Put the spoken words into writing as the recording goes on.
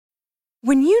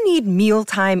When you need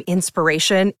mealtime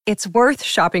inspiration, it's worth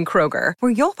shopping Kroger,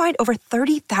 where you'll find over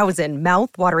 30,000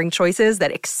 mouth-watering choices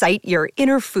that excite your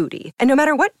inner foodie. And no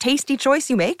matter what tasty choice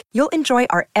you make, you'll enjoy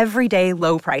our everyday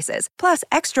low prices, plus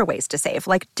extra ways to save,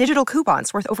 like digital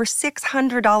coupons worth over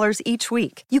 $600 each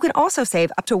week. You can also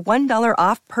save up to $1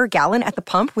 off per gallon at the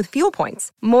pump with fuel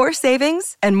points. More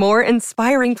savings and more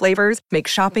inspiring flavors make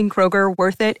shopping Kroger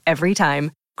worth it every time.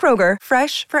 Kroger,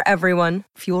 fresh for everyone.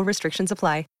 Fuel restrictions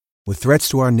apply. With threats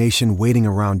to our nation waiting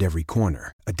around every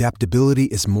corner, adaptability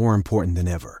is more important than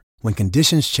ever. When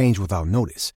conditions change without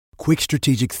notice, quick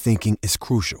strategic thinking is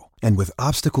crucial. And with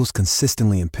obstacles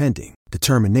consistently impending,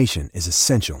 determination is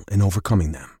essential in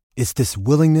overcoming them. It's this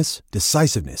willingness,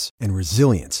 decisiveness, and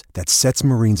resilience that sets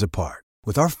Marines apart.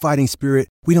 With our fighting spirit,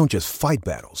 we don't just fight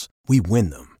battles, we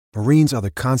win them. Marines are the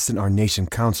constant our nation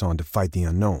counts on to fight the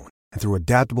unknown. And through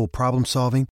adaptable problem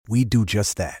solving, we do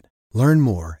just that. Learn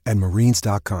more at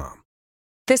marines.com.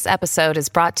 This episode is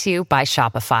brought to you by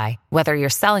Shopify. Whether you're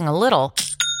selling a little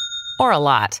or a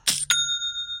lot,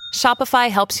 Shopify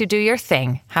helps you do your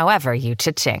thing, however you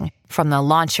cha-ching. From the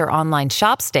launch your online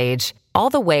shop stage, all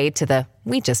the way to the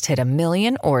we just hit 1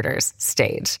 million orders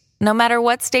stage. No matter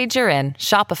what stage you're in,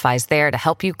 Shopify's there to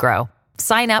help you grow.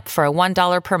 Sign up for a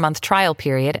 $1 per month trial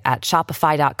period at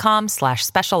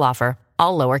shopify.com/special offer,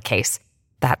 all lowercase.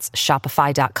 That's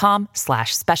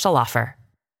shopify.com/special offer.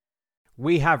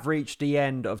 We have reached the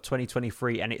end of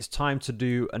 2023 and it's time to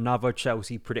do another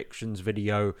Chelsea predictions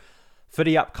video for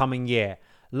the upcoming year.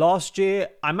 Last year,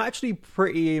 I'm actually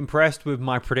pretty impressed with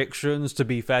my predictions, to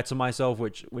be fair to myself,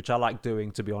 which I like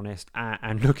doing, to be honest.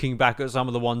 And looking back at some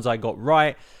of the ones I got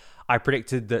right, I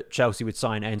predicted that Chelsea would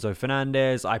sign Enzo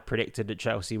Fernandez. I predicted that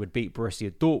Chelsea would beat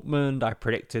Borussia Dortmund. I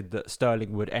predicted that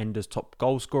Sterling would end as top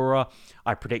goal scorer.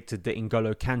 I predicted that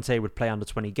N'Golo Kante would play under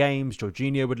 20 games.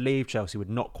 Jorginho would leave. Chelsea would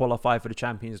not qualify for the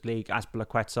Champions League.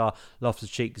 Azpilicueta,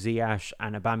 Loftus-Cheek, Ziyech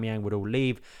and Aubameyang would all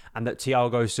leave. And that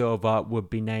Thiago Silva would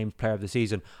be named Player of the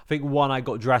Season. I think one I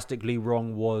got drastically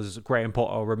wrong was Graham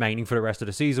Potter remaining for the rest of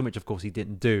the season, which of course he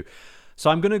didn't do. So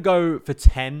I'm going to go for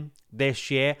 10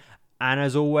 this year. And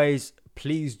as always,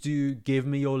 please do give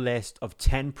me your list of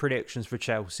 10 predictions for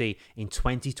Chelsea in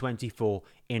 2024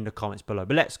 in the comments below.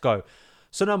 But let's go.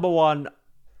 So number one,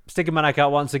 sticking my neck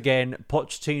out once again,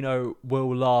 Pochettino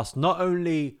will last not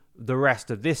only the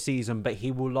rest of this season, but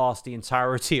he will last the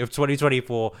entirety of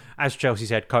 2024 as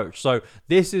Chelsea's head coach. So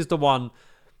this is the one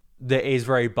that is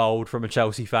very bold from a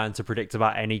Chelsea fan to predict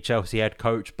about any Chelsea head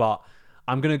coach. But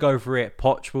I'm going to go for it.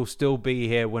 Poch will still be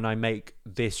here when I make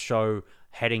this show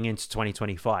heading into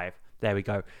 2025. There we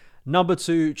go. Number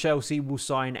two, Chelsea will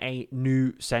sign a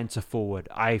new centre forward.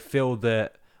 I feel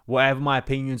that whatever my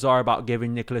opinions are about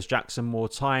giving Nicholas Jackson more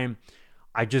time,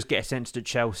 I just get a sense that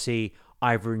Chelsea,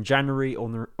 either in January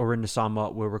or in the summer,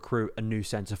 will recruit a new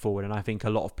centre forward. And I think a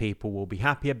lot of people will be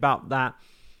happy about that.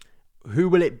 Who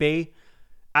will it be?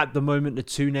 At the moment, the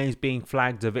two names being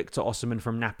flagged are Victor Osimhen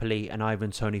from Napoli and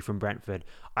Ivan Toney from Brentford.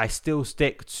 I still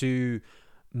stick to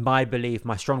my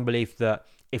strong belief that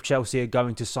if Chelsea are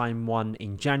going to sign one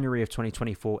in January of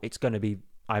 2024, it's going to be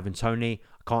Ivan Toney.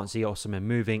 I can't see Osimhen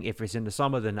moving. If it's in the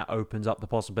summer, then that opens up the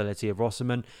possibility of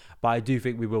Osimhen. But I do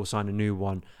think we will sign a new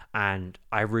one. And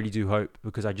I really do hope,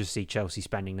 because I just see Chelsea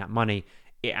spending that money,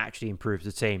 it actually improves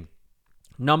the team.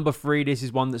 Number three, this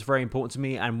is one that's very important to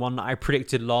me and one that I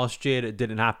predicted last year that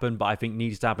didn't happen, but I think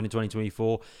needs to happen in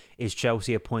 2024, is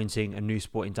Chelsea appointing a new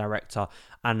sporting director.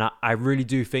 And I really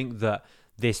do think that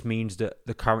this means that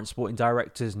the current sporting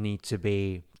directors need to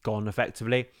be gone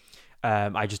effectively.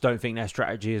 I just don't think their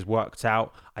strategy has worked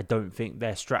out. I don't think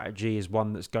their strategy is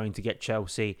one that's going to get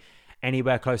Chelsea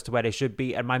anywhere close to where they should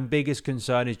be. And my biggest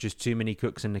concern is just too many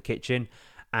cooks in the kitchen.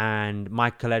 And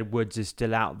Michael Edwards is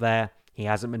still out there. He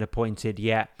hasn't been appointed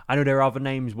yet. I know there are other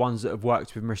names, ones that have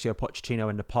worked with Mauricio Pochettino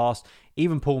in the past.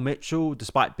 Even Paul Mitchell,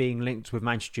 despite being linked with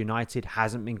Manchester United,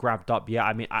 hasn't been grabbed up yet.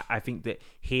 I mean, I think that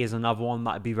he is another one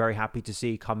that I'd be very happy to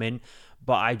see come in.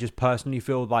 But I just personally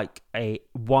feel like a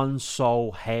one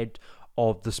sole head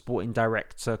of the sporting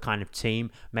director kind of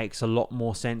team makes a lot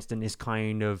more sense than this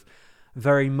kind of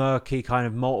very murky kind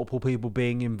of multiple people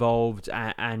being involved,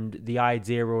 and the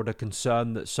idea or the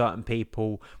concern that certain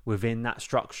people within that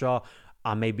structure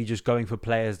are maybe just going for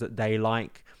players that they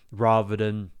like rather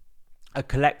than a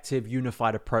collective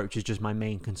unified approach is just my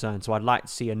main concern. So I'd like to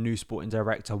see a new sporting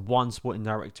director, one sporting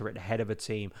director at the head of a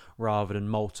team rather than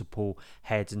multiple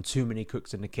heads and too many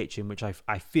cooks in the kitchen, which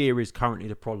I fear is currently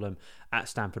the problem at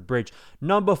Stamford Bridge.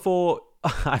 Number four,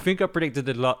 I think I predicted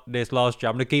this last year.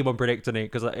 I'm going to keep on predicting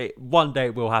it because one day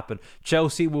it will happen.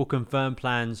 Chelsea will confirm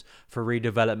plans for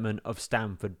redevelopment of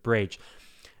Stamford Bridge.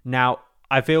 Now,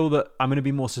 I feel that I'm going to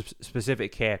be more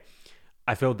specific here.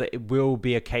 I feel that it will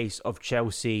be a case of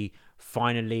Chelsea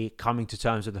finally coming to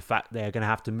terms with the fact they're going to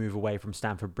have to move away from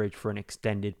Stamford Bridge for an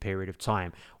extended period of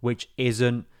time, which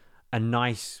isn't a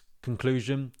nice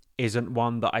conclusion, isn't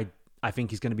one that I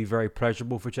think is going to be very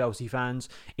pleasurable for Chelsea fans.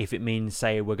 If it means,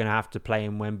 say, we're going to have to play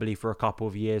in Wembley for a couple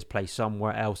of years, play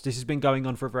somewhere else. This has been going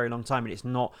on for a very long time, and it's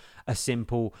not a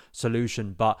simple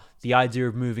solution. But the idea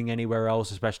of moving anywhere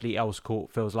else, especially Earls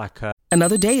Court, feels like a...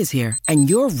 Another day is here, and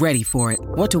you're ready for it.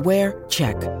 What to wear?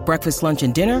 Check. Breakfast, lunch,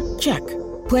 and dinner? Check.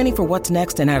 Planning for what's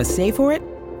next and how to save for it?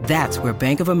 That's where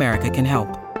Bank of America can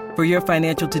help. For your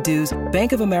financial to-dos,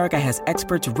 Bank of America has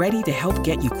experts ready to help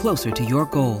get you closer to your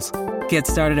goals. Get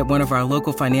started at one of our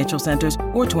local financial centers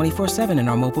or 24/7 in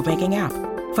our mobile banking app.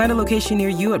 Find a location near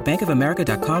you at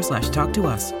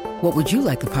bankofamerica.com/talktous. What would you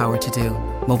like the power to do?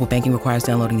 Mobile banking requires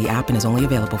downloading the app and is only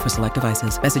available for select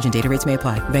devices. Message and data rates may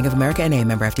apply. Bank of America N.A.,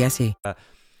 member FDIC.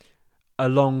 A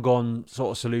long gone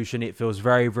sort of solution. It feels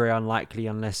very, very unlikely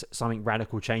unless something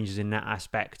radical changes in that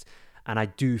aspect. And I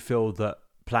do feel that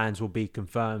plans will be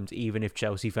confirmed even if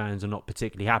Chelsea fans are not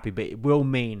particularly happy. But it will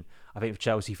mean, I think, for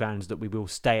Chelsea fans that we will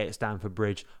stay at Stamford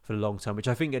Bridge for the long term, which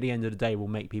I think at the end of the day will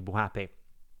make people happy.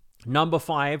 Number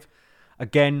 5,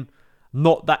 again,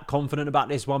 not that confident about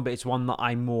this one, but it's one that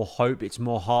I more hope. It's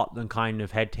more heart than kind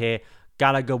of head here.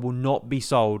 Gallagher will not be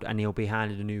sold and he'll be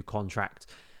handed a new contract.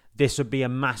 This would be a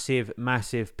massive,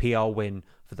 massive PR win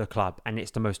for the club, and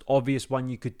it's the most obvious one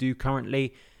you could do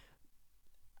currently.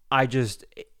 I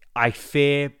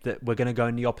fear that we're going to go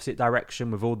in the opposite direction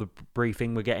with all the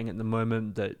briefing we're getting at the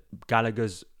moment, that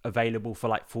Gallagher's available for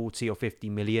like 40 or 50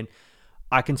 million.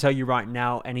 I can tell you right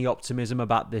now, any optimism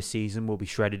about this season will be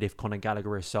shredded if Conor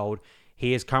Gallagher is sold.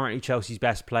 He is currently Chelsea's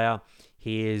best player.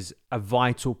 He is a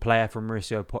vital player for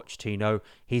Mauricio Pochettino.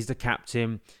 He's the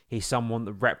captain. He's someone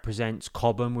that represents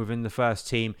Cobham within the first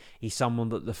team. He's someone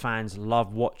that the fans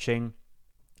love watching.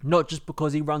 Not just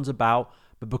because he runs about,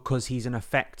 but because he's an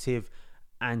effective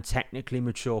and technically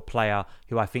mature player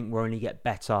who I think will only get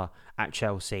better at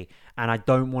Chelsea. And I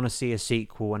don't want to see a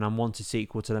sequel, an unwanted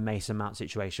sequel to the Mason Mount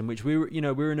situation, which we were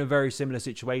in a very similar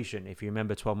situation. If you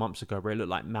remember 12 months ago, where it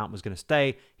looked like Mount was going to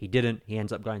stay, he didn't. He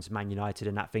ends up going to Man United,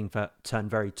 and that thing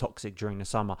turned very toxic during the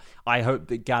summer. I hope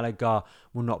that Gallagher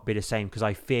will not be the same, because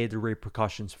I fear the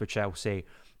repercussions for Chelsea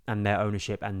and their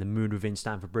ownership and the mood within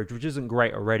Stamford Bridge, which isn't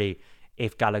great already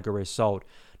if Gallagher is sold.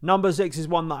 Number 6 is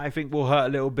one that I think will hurt a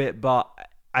little bit, but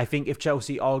I think if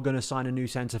Chelsea are going to sign a new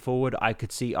centre-forward, I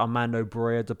could see Armando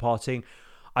Broja departing.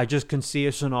 I just can see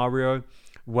a scenario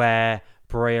where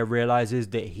Broja realises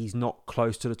that he's not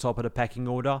close to the top of the pecking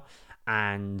order,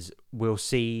 and we'll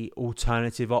see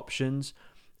alternative options.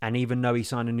 And even though he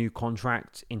signed a new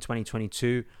contract in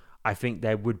 2022, I think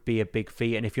there would be a big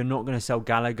fee. And if you're not going to sell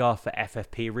Gallagher for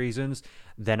FFP reasons,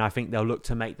 then I think they'll look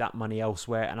to make that money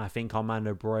elsewhere. And I think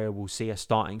Armando Broja will see a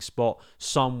starting spot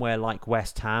somewhere like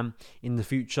West Ham in the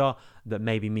future. That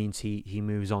maybe means he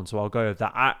moves on. So I'll go with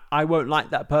that. I won't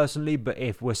like that personally, but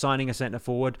if we're signing a centre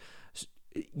forward,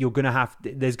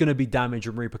 there's going to be damage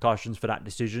and repercussions for that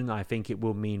decision. I think it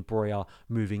will mean Broja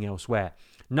moving elsewhere.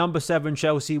 Number 7,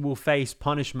 Chelsea will face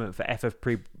punishment for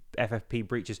FFP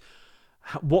breaches.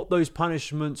 What those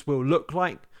punishments will look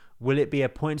like? Will it be a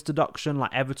points deduction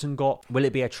like Everton got? Will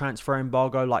it be a transfer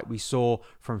embargo like we saw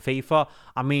from FIFA?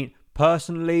 I mean,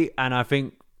 personally, and I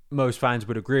think most fans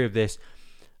would agree with this,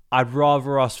 I'd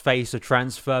rather us face a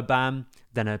transfer ban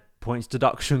than a points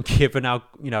deduction, given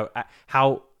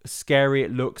how scary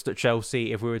it looks that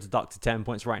Chelsea, if we were deducted 10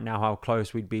 points right now, how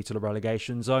close we'd be to the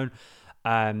relegation zone.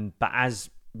 But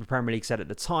as the Premier League said at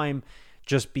the time,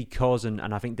 just because, and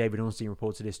I think David Ornstein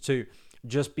reported this too,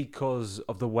 just because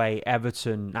of the way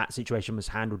Everton, that situation was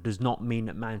handled, does not mean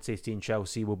that Man City and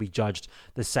Chelsea will be judged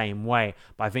the same way.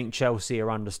 But I think Chelsea are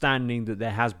understanding that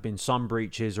there has been some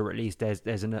breaches, or at least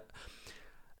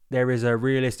there is a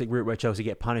realistic route where Chelsea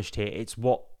get punished here. It's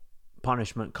what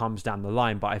punishment comes down the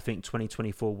line, but I think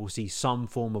 2024 will see some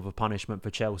form of a punishment for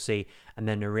Chelsea, and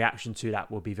then the reaction to that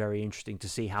will be very interesting to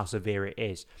see how severe it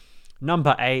is.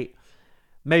 Number 8,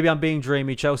 maybe I'm being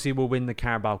dreamy, Chelsea will win the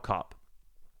Carabao Cup.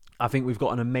 I think we've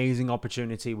got an amazing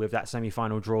opportunity with that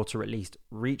semi-final draw to at least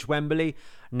reach Wembley.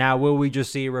 Now, will we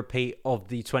just see a repeat of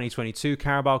the 2022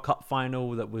 Carabao Cup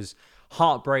final that was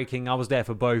heartbreaking? I was there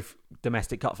for both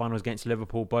domestic cup finals against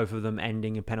Liverpool, both of them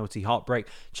ending in penalty heartbreak.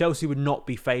 Chelsea would not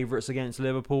be favourites against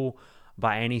Liverpool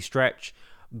by any stretch,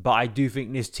 but I do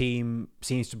think this team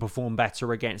seems to perform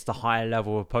better against a higher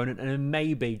level opponent, and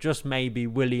maybe, just maybe,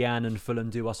 Willian and Fulham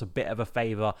do us a bit of a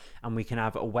favour and we can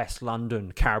have a West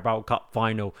London Carabao Cup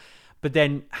final. But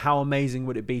then how amazing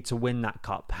would it be to win that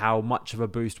cup? How much of a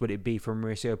boost would it be for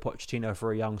Mauricio Pochettino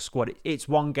for a young squad? It's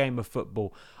one game of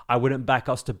football. I wouldn't back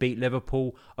us to beat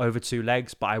Liverpool over 2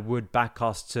 legs, but I would back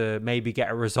us to maybe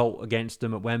get a result against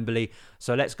them at Wembley.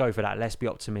 So let's go for that. Let's be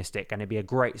optimistic. And it'd be a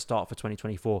great start for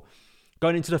 2024.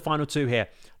 Going into the final 2 here.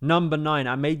 Number 9,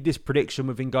 I made this prediction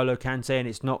with N'Golo Kante, and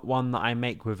it's not one that I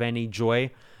make with any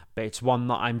joy, but it's one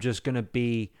that I'm just going to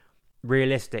be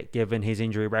realistic given his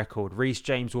injury record. Reece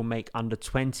James will make under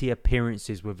 20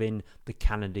 appearances within the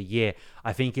calendar year.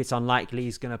 I think it's unlikely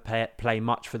he's going to play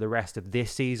much for the rest of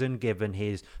this season given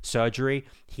his surgery.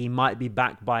 He might be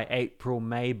back by April,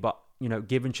 May, but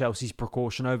given Chelsea's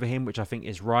precaution over him, which I think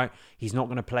is right, he's not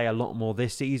going to play a lot more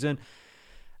this season.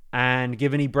 And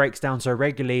given he breaks down so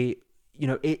regularly,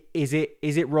 is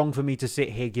it wrong for me to sit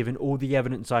here given all the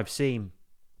evidence I've seen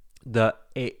that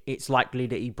it's likely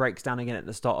that he breaks down again at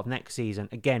the start of next season?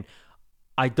 Again,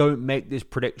 I don't make this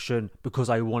prediction because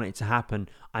I want it to happen.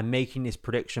 I'm making this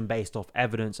prediction based off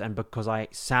evidence and because I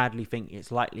sadly think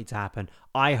it's likely to happen.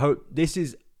 I hope this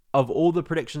is, of all the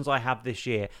predictions I have this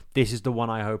year, this is the one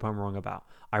I hope I'm wrong about.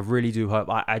 I really do hope.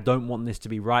 I don't want this to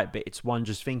be right, but it's one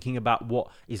just thinking about what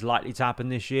is likely to happen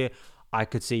this year. I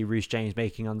could see Reece James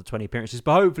making under 20 appearances,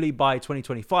 but hopefully by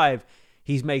 2025,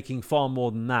 he's making far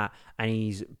more than that, and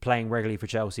he's playing regularly for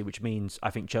Chelsea, which means I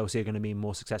think Chelsea are going to be a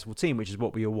more successful team, which is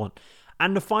what we all want.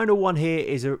 And the final one here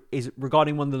is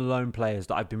regarding one of the lone players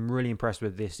that I've been really impressed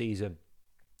with this season,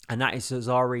 and that is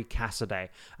Cesare Casadei.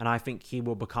 And I think he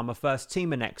will become a first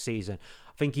teamer next season.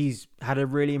 I think he's had a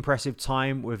really impressive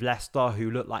time with Leicester, who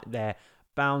look like they're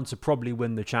bound to probably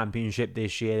win the Championship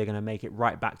this year. They're going to make it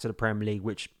right back to the Premier League,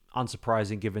 which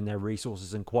unsurprising given their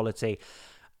resources and quality.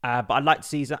 But I'd like to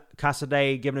see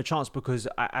Casadei given a chance because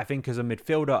I think as a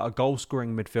midfielder, a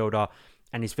goal-scoring midfielder,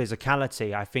 and his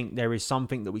physicality, I think there is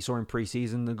something that we saw in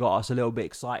pre-season that got us a little bit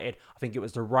excited. I think it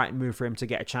was the right move for him to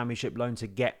get a Championship loan, to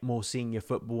get more senior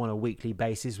football on a weekly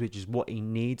basis, which is what he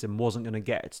needs and wasn't going to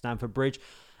get at Stamford Bridge.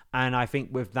 And I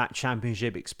think with that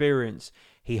Championship experience,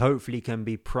 he hopefully can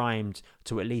be primed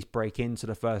to at least break into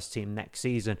the first team next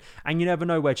season. And you never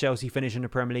know where Chelsea finish in the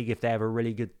Premier League if they have a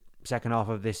really good second half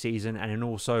of this season, and then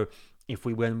also if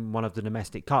we win one of the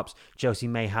domestic cups, Chelsea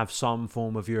may have some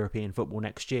form of European football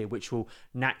next year, which will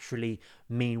naturally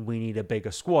mean we need a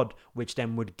bigger squad, which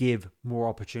then would give more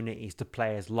opportunities to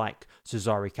players like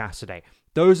Cesare Casadei.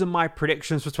 Those are my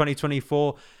predictions for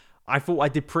 2024. I thought I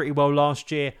did pretty well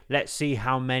last year. Let's see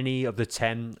how many of the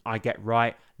 10 I get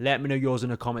right. Let me know yours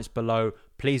in the comments below.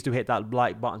 Please do hit that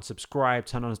like button, subscribe,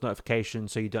 turn on those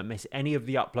notifications so you don't miss any of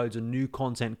the uploads and new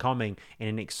content coming in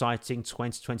an exciting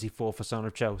 2024 for Son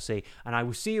of Chelsea. And I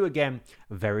will see you again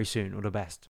very soon. All the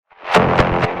best.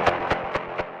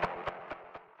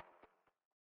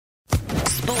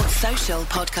 Sports Social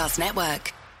Podcast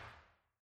Network.